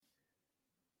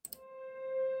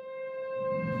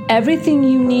Everything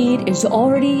you need is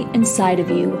already inside of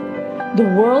you.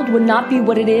 The world would not be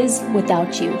what it is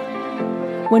without you.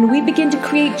 When we begin to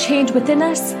create change within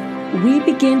us, we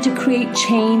begin to create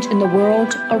change in the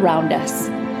world around us.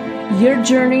 Your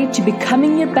journey to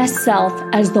becoming your best self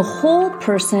as the whole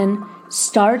person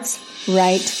starts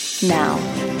right now.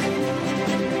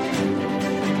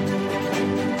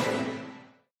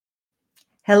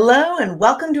 Hello and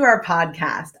welcome to our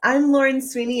podcast. I'm Lauren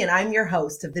Sweeney and I'm your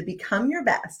host of the Become Your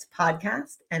Best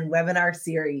podcast and webinar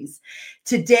series.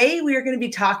 Today we are going to be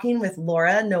talking with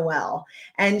Laura Noel,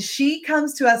 and she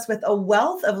comes to us with a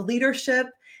wealth of leadership,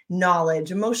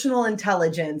 knowledge, emotional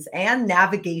intelligence, and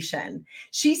navigation.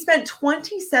 She spent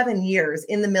 27 years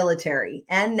in the military,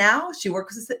 and now she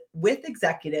works with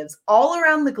executives all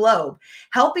around the globe,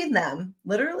 helping them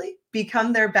literally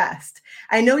become their best.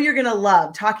 I know you're going to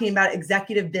love talking about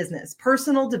executive business,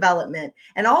 personal development,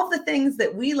 and all the things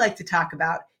that we like to talk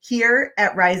about here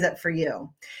at Rise Up For You.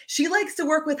 She likes to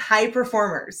work with high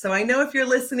performers. So I know if you're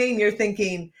listening, you're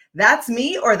thinking, that's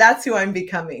me or that's who I'm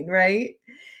becoming, right?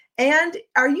 And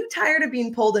are you tired of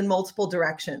being pulled in multiple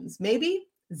directions? Maybe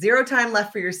zero time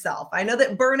left for yourself. I know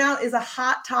that burnout is a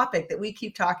hot topic that we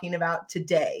keep talking about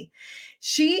today.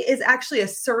 She is actually a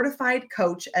certified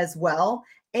coach as well.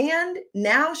 And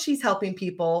now she's helping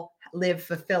people live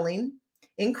fulfilling,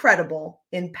 incredible,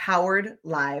 empowered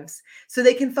lives so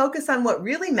they can focus on what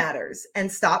really matters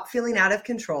and stop feeling out of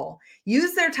control,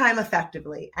 use their time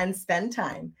effectively, and spend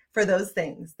time for those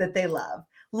things that they love.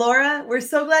 Laura, we're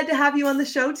so glad to have you on the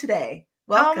show today.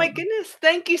 Welcome. Oh my goodness.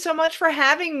 Thank you so much for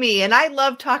having me. And I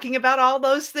love talking about all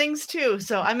those things too.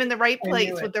 So I'm in the right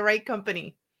place with the right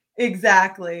company.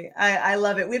 Exactly. I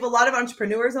love it. We have a lot of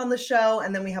entrepreneurs on the show,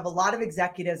 and then we have a lot of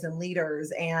executives and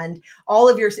leaders, and all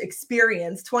of your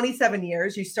experience, 27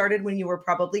 years. You started when you were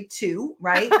probably 2,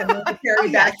 right? The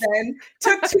military back then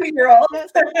took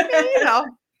 2-year-olds.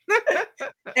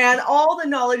 And all the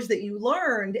knowledge that you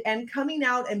learned and coming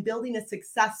out and building a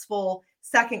successful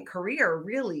second career,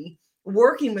 really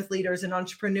working with leaders and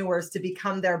entrepreneurs to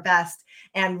become their best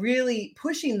and really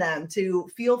pushing them to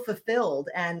feel fulfilled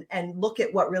and look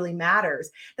at what really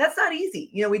matters. That's not easy.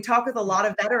 You know, we talk with a lot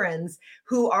of veterans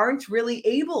who aren't really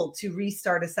able to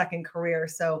restart a second career.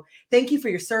 So thank you for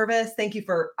your service. Thank you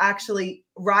for actually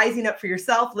rising up for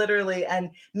yourself, literally, and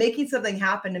making something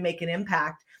happen to make an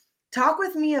impact. Talk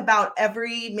with me about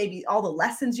maybe all the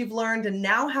lessons you've learned and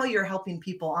now how you're helping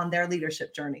people on their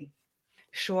leadership journey.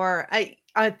 Sure.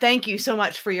 I thank you so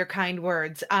much for your kind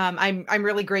words. I'm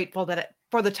really grateful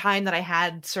for the time that I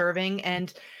had serving,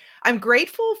 and I'm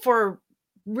grateful for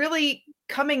really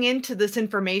coming into this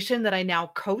information that I now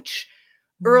coach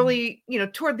early,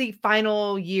 toward the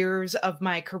final years of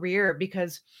my career,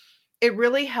 because it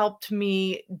really helped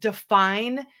me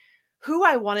define who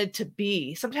I wanted to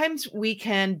be. Sometimes we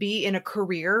can be in a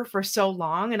career for so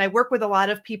long, and I work with a lot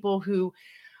of people who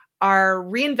are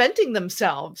reinventing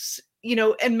themselves,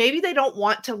 and maybe they don't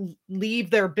want to leave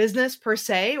their business per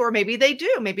se, or maybe they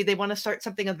do. Maybe they want to start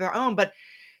something of their own, but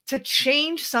to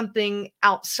change something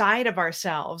outside of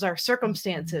ourselves, our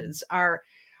circumstances, our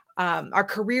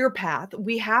career path,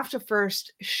 we have to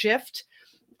first shift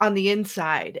on the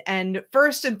inside and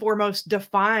first and foremost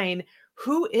define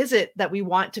who is it that we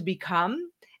want to become,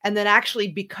 and then actually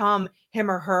become him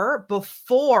or her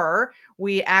before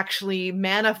we actually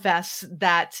manifest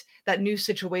that new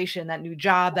situation, that new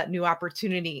job, that new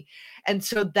opportunity. And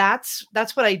so that's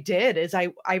what I did is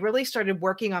I really started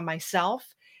working on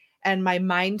myself and my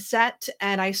mindset.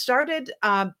 And I started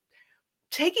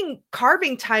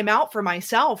carving time out for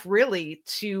myself, really,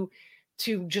 to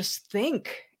just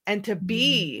think and to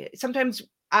be. Sometimes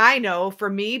I know for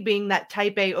me, being that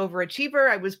type A overachiever,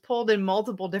 I was pulled in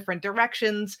multiple different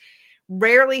directions,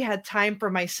 rarely had time for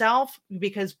myself,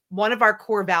 because one of our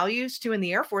core values too in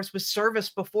the Air Force was service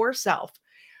before self.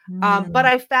 But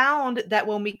I found that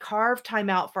when we carve time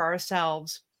out for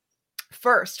ourselves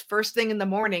first thing in the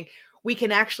morning, we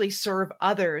can actually serve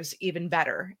others even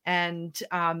better and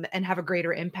have a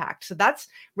greater impact. So that's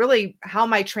really how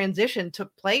my transition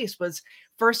took place, was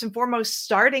first and foremost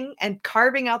starting and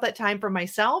carving out that time for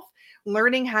myself,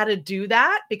 learning how to do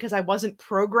that, because I wasn't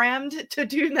programmed to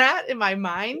do that in my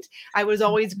mind. I was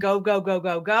always go, go, go,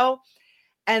 go, go.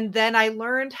 And then I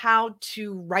learned how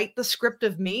to write the script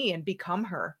of me and become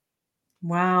her.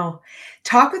 Wow.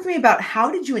 Talk with me about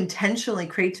how did you intentionally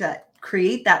create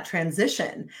that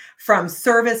transition from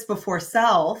service before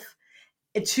self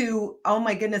to, oh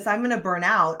my goodness, I'm going to burn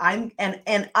out.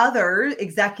 And other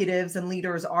executives and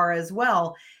leaders are as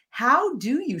well. How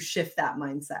do you shift that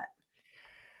mindset?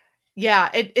 Yeah,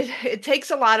 it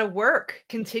takes a lot of work,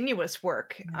 continuous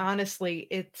work. Honestly,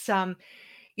 it's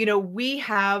we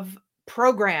have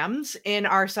programs in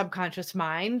our subconscious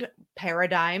mind,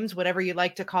 paradigms, whatever you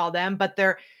like to call them, but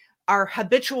they're our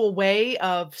habitual way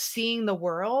of seeing the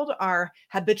world, our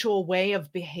habitual way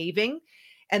of behaving,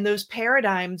 and those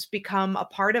paradigms become a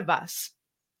part of us.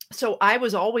 So I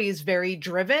was always very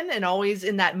driven and always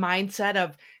in that mindset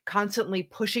of constantly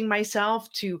pushing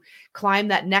myself to climb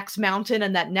that next mountain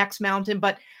and that next mountain.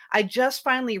 But I just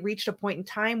finally reached a point in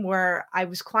time where I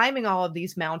was climbing all of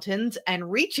these mountains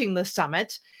and reaching the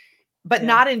summit, but Yeah.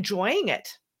 not enjoying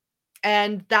it.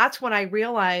 And that's when I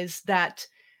realized that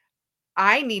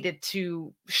I needed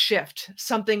to shift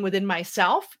something within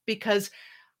myself because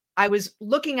I was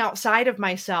looking outside of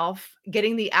myself,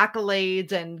 getting the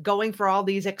accolades and going for all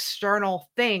these external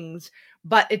things,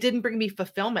 but it didn't bring me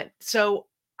fulfillment. So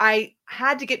I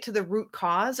had to get to the root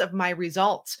cause of my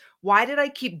results. Why did I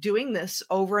keep doing this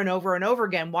over and over and over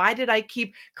again? Why did I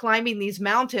keep climbing these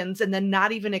mountains and then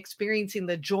not even experiencing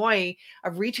the joy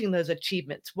of reaching those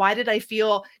achievements? Why did I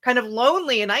feel kind of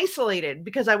lonely and isolated?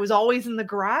 Because I was always in the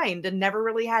grind and never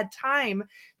really had time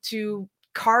to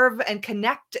carve and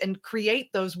connect and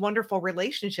create those wonderful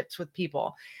relationships with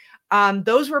people.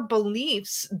 Those were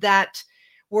beliefs that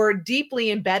were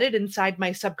deeply embedded inside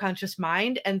my subconscious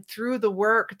mind. And through the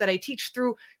work that I teach,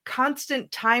 through constant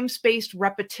time-spaced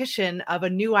repetition of a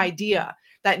new idea,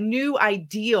 that new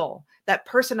ideal, that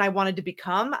person I wanted to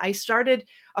become, I started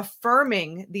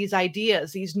affirming these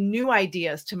ideas, these new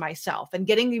ideas to myself and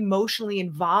getting emotionally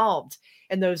involved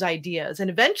in those ideas. And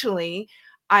eventually,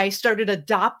 I started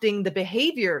adopting the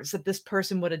behaviors that this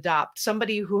person would adopt,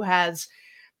 somebody who has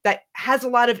a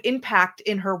lot of impact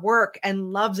in her work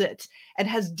and loves it and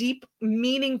has deep,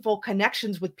 meaningful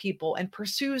connections with people and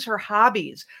pursues her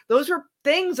hobbies. Those were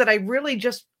things that I really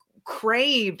just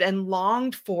craved and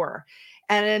longed for.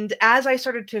 And as I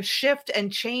started to shift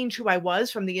and change who I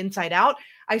was from the inside out,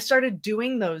 I started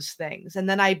doing those things. And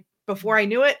then before I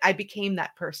knew it, I became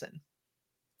that person.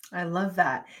 I love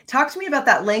that. Talk to me about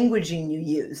that languaging you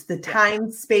use, the Yeah.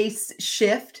 time space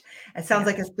shift. It sounds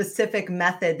like a Yes. specific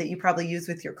method that you probably use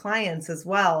with your clients as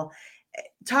well.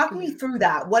 Talk me Yeah. through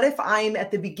that. What if I'm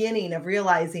at the beginning of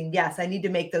realizing, yes, I need to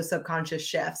make those subconscious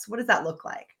shifts? What does that look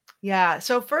like? Yeah.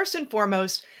 So first and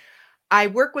foremost, I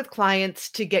work with clients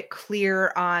to get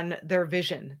clear on their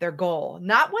vision, their goal,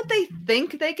 not what they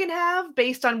think they can have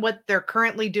based on what they're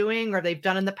currently doing or they've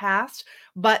done in the past,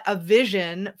 but a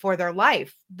vision for their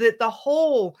life, the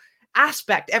whole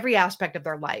aspect, every aspect of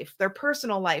their life, their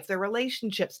personal life, their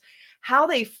relationships, how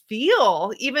they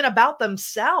feel even about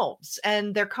themselves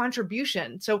and their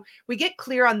contribution. So we get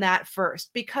clear on that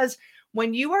first, because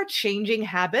when you are changing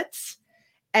habits,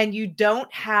 and you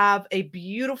don't have a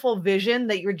beautiful vision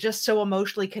that you're just so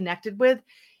emotionally connected with,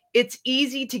 it's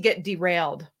easy to get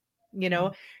derailed, you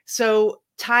know? So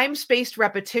time-spaced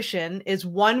repetition is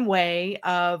one way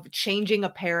of changing a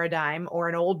paradigm or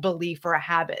an old belief or a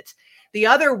habit. The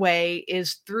other way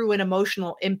is through an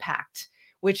emotional impact,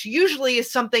 which usually is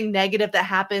something negative that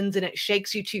happens and it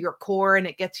shakes you to your core and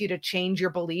it gets you to change your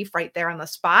belief right there on the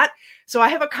spot. So I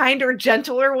have a kinder,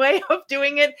 gentler way of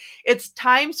doing it. It's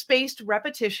time-spaced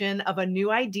repetition of a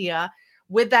new idea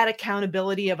with that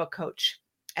accountability of a coach.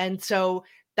 And so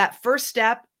that first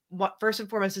step, what first and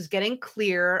foremost is getting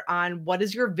clear on what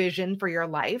is your vision for your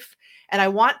life. And I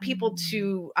want people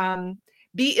to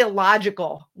be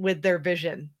illogical with their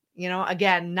vision.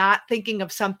 Again, not thinking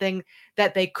of something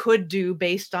that they could do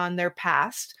based on their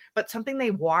past, but something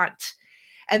they want.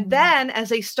 And then as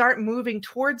they start moving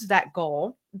towards that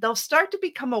goal, they'll start to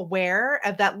become aware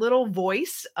of that little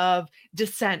voice of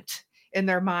dissent in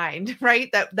their mind,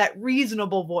 right? That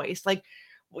reasonable voice, like,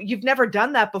 "Well, you've never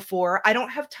done that before. I don't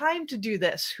have time to do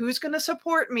this. Who's going to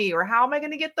support me? Or how am I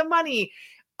going to get the money?"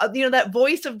 That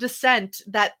voice of dissent,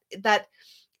 that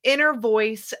inner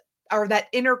voice or that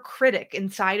inner critic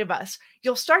inside of us,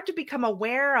 you'll start to become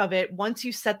aware of it once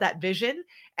you set that vision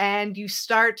and you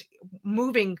start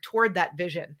moving toward that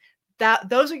vision.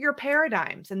 Those are your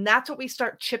paradigms, and that's what we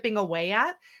start chipping away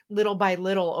at little by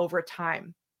little over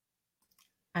time.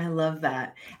 I love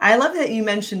that. I love that you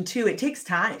mentioned too, it takes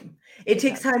time. It It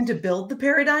takes does. time to build the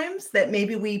paradigms that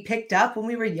maybe we picked up when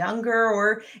we were younger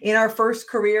or in our first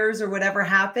careers or whatever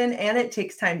happened. And it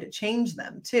takes time to change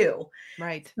them too.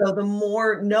 Right. So the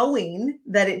more knowing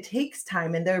that it takes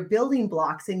time and they're building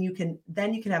blocks, and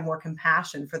then you can have more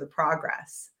compassion for the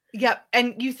progress. Yep.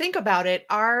 And you think about it,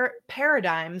 our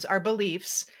paradigms, our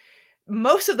beliefs,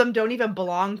 most of them don't even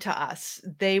belong to us.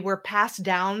 They were passed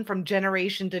down from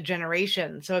generation to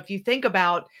generation. So if you think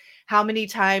about how many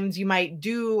times you might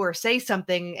do or say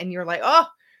something and you're like, "Oh,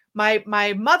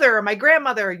 my mother or my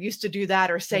grandmother used to do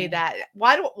that or say Yeah. that.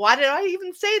 Why did I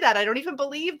even say that? I don't even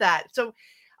believe that." So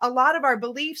a lot of our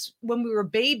beliefs when we were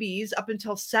babies up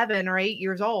until 7 or 8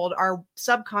 years old, our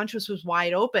subconscious was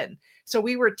wide open. So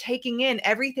we were taking in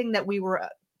everything that we were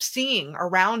seeing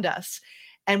around us,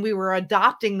 and we were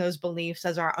adopting those beliefs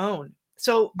as our own.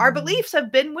 So our Mhm. beliefs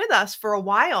have been with us for a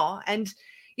while. And,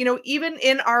 even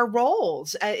in our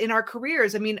roles, in our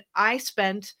careers, I mean, I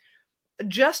spent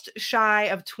just shy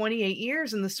of 28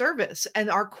 years in the service, and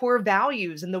our core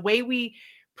values and the way we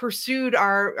pursued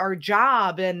our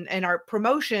job and our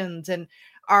promotions and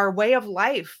our way of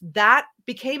life, that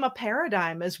became a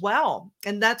paradigm as well.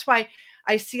 And that's why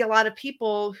I see a lot of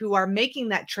people who are making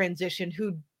that transition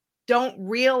who don't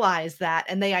realize that,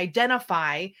 and they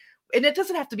identify, and it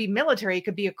doesn't have to be military, it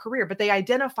could be a career, but they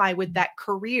identify with that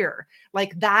career,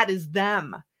 like that is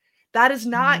them. That is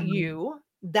not Mhm. you.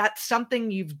 That's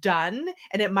something you've done,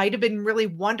 and it might have been really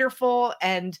wonderful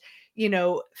and,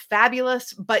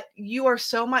 fabulous, but you are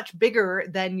so much bigger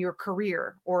than your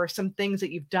career or some things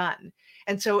that you've done.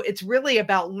 And so it's really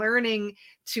about learning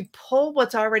to pull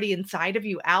what's already inside of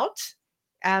you out,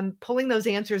 pulling those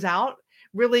answers out,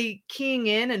 really keying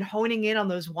in and honing in on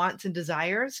those wants and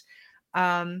desires.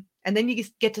 And then you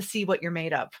get to see what you're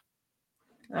made of.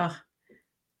 Oh,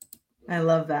 I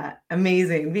love that.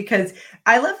 Amazing. Because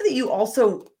I love that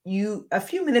you a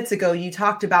few minutes ago you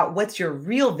talked about what's your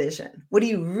real vision? What do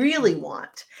you really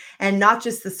want? And not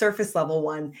just the surface level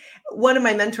one. One of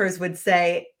my mentors would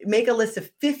say, make a list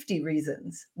of 50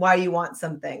 reasons why you want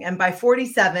something. And by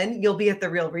 47, you'll be at the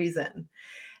real reason.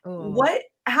 Oh.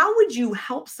 How would you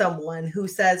help someone who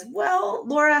says, well,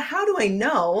 Laura, how do I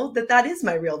know that that is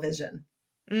my real vision?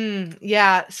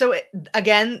 Yeah. So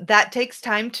again, that takes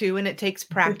time too, and it takes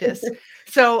practice.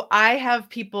 So I have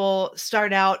people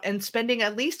start out and spending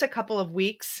at least a couple of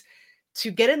weeks to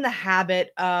get in the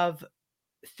habit of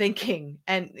thinking.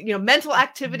 And mental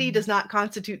activity Mhm. does not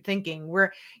constitute thinking.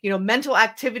 Mental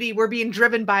activity, we're being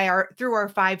driven by our through our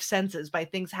five senses, by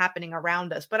things happening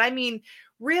around us. But I mean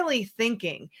really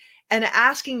thinking and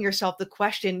asking yourself the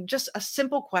question, just a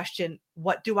simple question: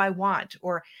 what do I want?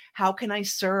 Or how can I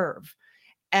serve?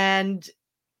 And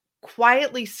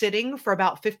quietly sitting for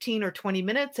about 15 or 20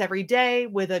 minutes every day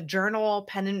with a journal,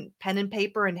 pen and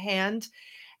paper in hand,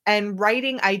 and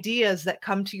writing ideas that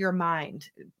come to your mind,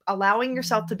 allowing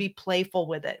yourself to Mhm. be playful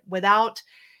with it without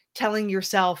telling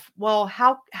yourself, well,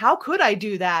 how could I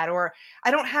do that? Or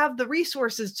I don't have the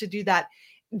resources to do that.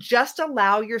 Just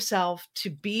allow yourself to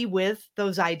be with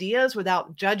those ideas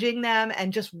without judging them,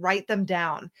 and just write them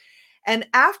down. And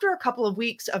after a couple of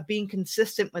weeks of being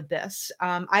consistent with this,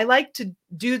 I like to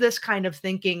do this kind of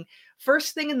thinking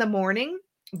first thing in the morning,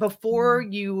 before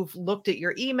Mhm. you've looked at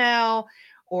your email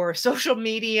or social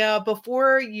media,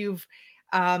 before you've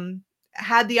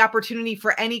had the opportunity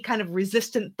for any kind of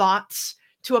resistant thoughts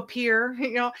to appear,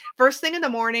 first thing in the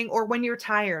morning or when you're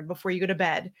tired before you go to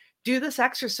bed. Do this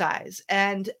exercise.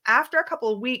 And after a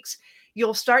couple of weeks,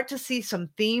 you'll start to see some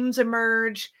themes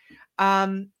emerge.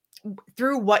 Um,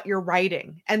 through what you're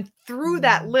writing, and through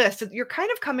that Mhm. list you're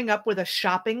kind of coming up with a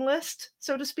shopping list,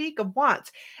 so to speak, of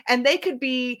wants. And they could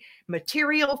be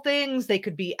material things, they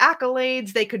could be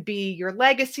accolades, they could be your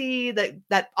legacy,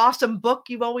 that awesome book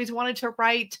you've always wanted to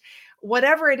write,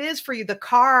 whatever it is for you, the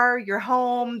car, your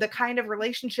home, the kind of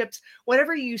relationships,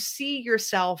 whatever you see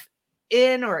yourself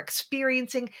in or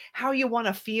experiencing, how you want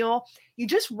to feel. You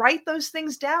just write those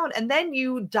things down, and then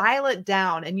you dial it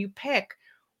down and you pick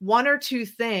one or two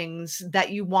things that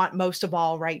you want most of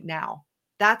all right now.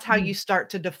 That's how you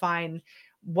start to define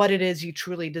what it is you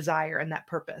truly desire and that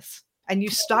purpose. And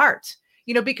you start,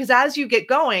 because as you get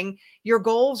going, your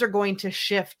goals are going to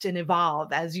shift and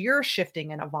evolve as you're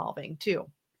shifting and evolving too.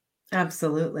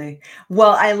 Absolutely.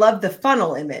 Well, I love the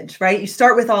funnel image, right? You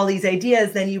start with all these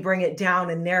ideas, then you bring it down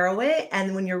and narrow it.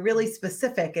 And when you're really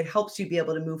specific, it helps you be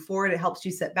able to move forward. It helps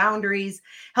you set boundaries,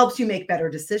 helps you make better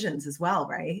decisions as well,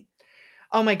 right?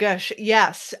 Oh my gosh,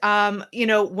 yes.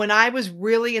 When I was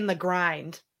really in the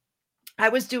grind, I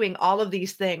was doing all of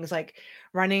these things like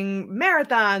running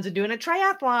marathons and doing a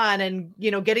triathlon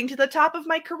and, getting to the top of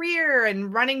my career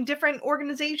and running different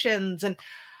organizations. And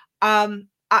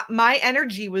my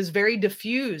energy was very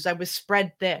diffused. I was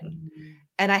spread thin. Mhm.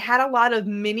 And I had a lot of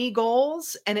mini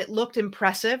goals, and it looked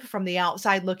impressive from the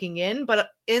outside looking in, but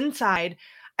inside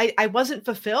I wasn't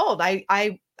fulfilled.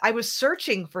 I was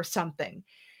searching for something.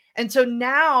 And so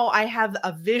now I have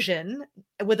a vision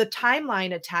with a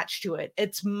timeline attached to it.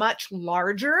 It's much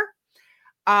larger.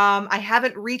 I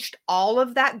haven't reached all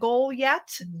of that goal yet,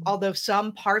 Mhm. although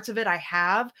some parts of it I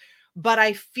have, but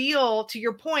I feel, to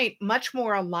your point, much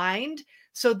more aligned,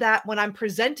 so that when I'm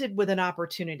presented with an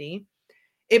opportunity,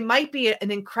 it might be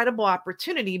an incredible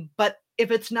opportunity, but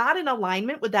if it's not in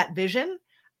alignment with that vision,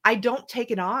 I don't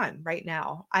take it on right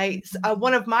now.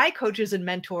 One of my coaches and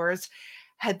mentors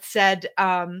had said,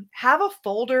 have a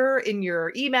folder in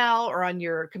your email or on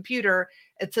your computer.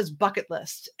 It says bucket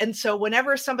list. And so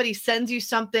whenever somebody sends you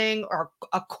something or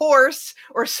a course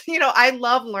or, I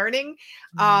love learning,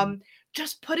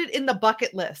 just put it in the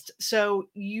bucket list. So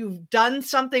you've done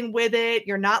something with it.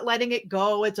 You're not letting it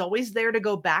go. It's always there to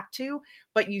go back to,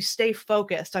 but you stay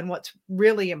focused on what's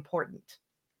really important.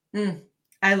 Mm,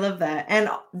 I love that. And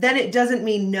then it doesn't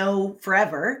mean no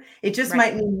forever. It just Right.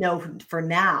 might mean no for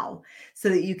now, so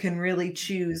that you can really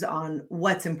choose on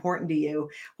what's important to you.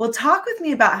 Well, talk with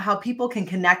me about how people can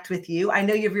connect with you. I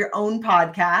know you have your own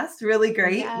podcast, really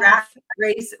great, Rat Yes.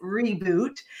 Race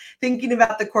Reboot, thinking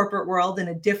about the corporate world in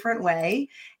a different way.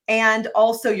 And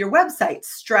also your website,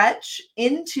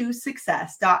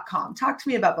 stretchintosuccess.com. Talk to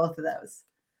me about both of those.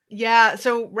 Yeah.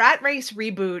 So Rat Race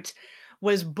Reboot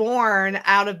was born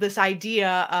out of this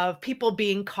idea of people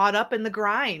being caught up in the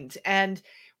grind. And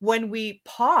when we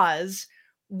pause,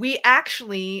 we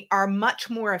actually are much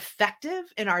more effective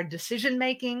in our decision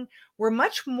making. We're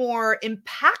much more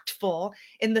impactful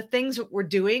in the things that we're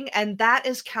doing. And that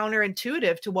is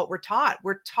counterintuitive to what we're taught.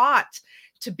 We're taught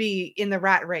to be in the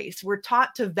rat race, we're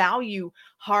taught to value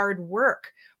hard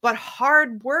work. But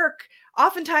hard work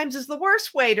oftentimes is the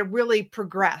worst way to really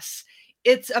progress.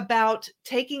 It's about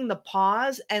taking the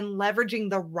pause and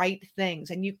leveraging the right things.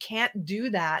 And you can't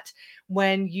do that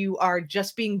when you are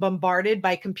just being bombarded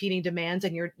by competing demands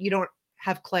and you don't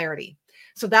have clarity.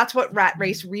 So that's what Rat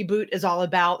Race Reboot is all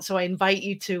about. So I invite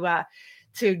you to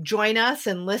join us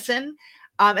and listen.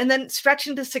 And then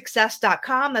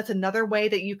stretchintosuccess.com. That's another way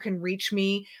that you can reach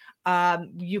me.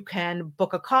 You can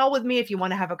book a call with me if you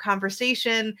want to have a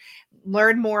conversation,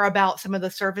 learn more about some of the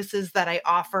services that I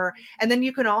offer. And then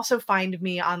you can also find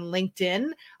me on LinkedIn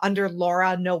under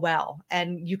Laura Noel.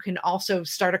 And you can also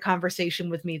start a conversation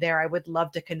with me there. I would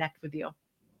love to connect with you.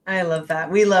 I love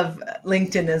that. We love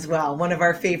LinkedIn as well. One of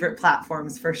our favorite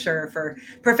platforms for sure for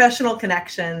professional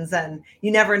connections, and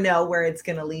you never know where it's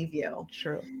going to leave you.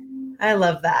 True. I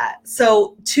love that.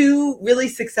 So 2 really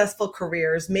successful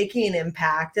careers making an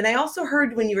impact. And I also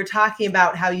heard when you were talking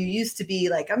about how you used to be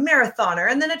like a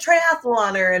marathoner and then a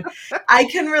triathloner, and I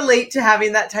can relate to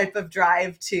having that type of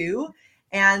drive too.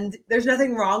 And there's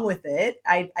nothing wrong with it.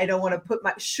 I don't want to put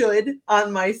my should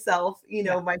on myself,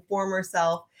 my former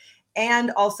self,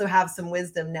 and also have some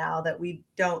wisdom now that we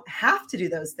don't have to do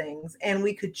those things and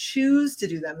we could choose to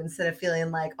do them instead of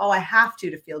feeling like, oh, I have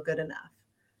to feel good enough.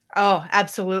 Oh,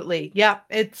 absolutely. Yeah.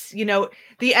 It's, the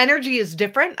energy is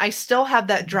different. I still have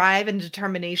that drive and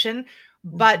determination,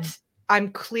 but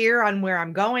I'm clear on where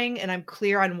I'm going and I'm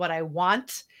clear on what I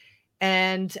want.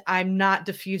 And I'm not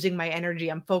diffusing my energy.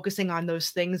 I'm focusing on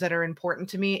those things that are important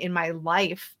to me in my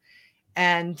life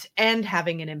and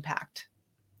having an impact.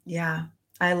 Yeah.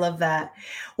 I love that.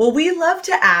 Well, we love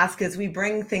to ask as we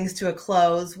bring things to a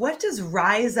close, what does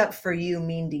rise up for you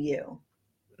mean to you?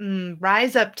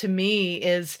 Rise up to me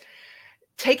is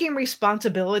taking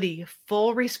responsibility,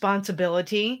 full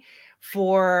responsibility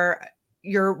for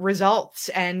your results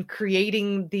and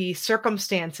creating the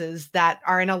circumstances that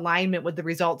are in alignment with the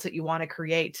results that you want to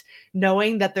create,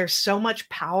 knowing that there's so much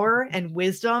power and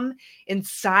wisdom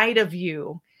inside of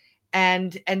you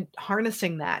and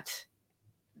harnessing that.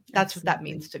 That's what that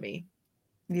means to me.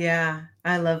 Yeah,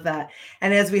 I love that.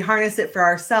 And as we harness it for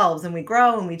ourselves and we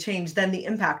grow and we change, then the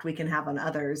impact we can have on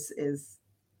others is,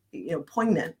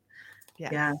 poignant.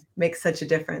 Yes. Yeah, makes such a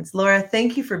difference. Laura,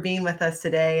 thank you for being with us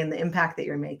today and the impact that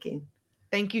you're making.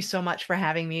 Thank you so much for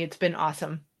having me. It's been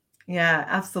awesome. Yeah,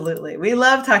 absolutely. We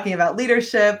love talking about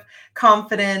leadership,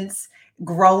 confidence,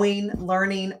 growing,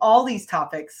 learning, all these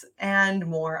topics and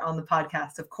more on the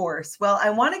podcast, of course. Well,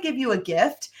 I want to give you a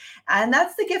gift, and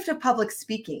that's the gift of public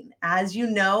speaking. As you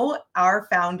know, our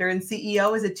founder and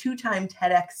CEO is a 2-time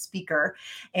TEDx speaker,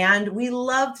 and we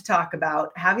love to talk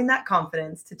about having that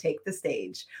confidence to take the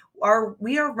stage.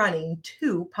 We are running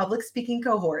 2 public speaking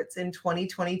cohorts in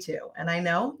 2022, and I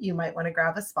know you might want to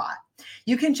grab a spot.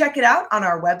 You can check it out on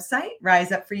our website,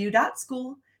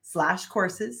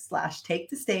 riseupforyou.school/courses/take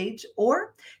the stage,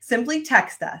 or simply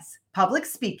text us public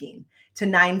speaking to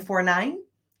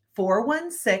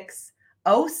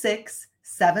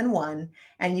 949-416-0671.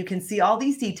 And you can see all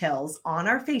these details on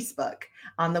our Facebook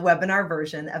on the webinar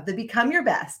version of the Become Your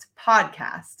Best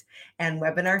podcast and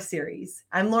webinar series.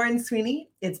 I'm Lauren Sweeney.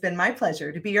 It's been my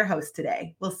pleasure to be your host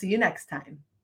today. We'll see you next time.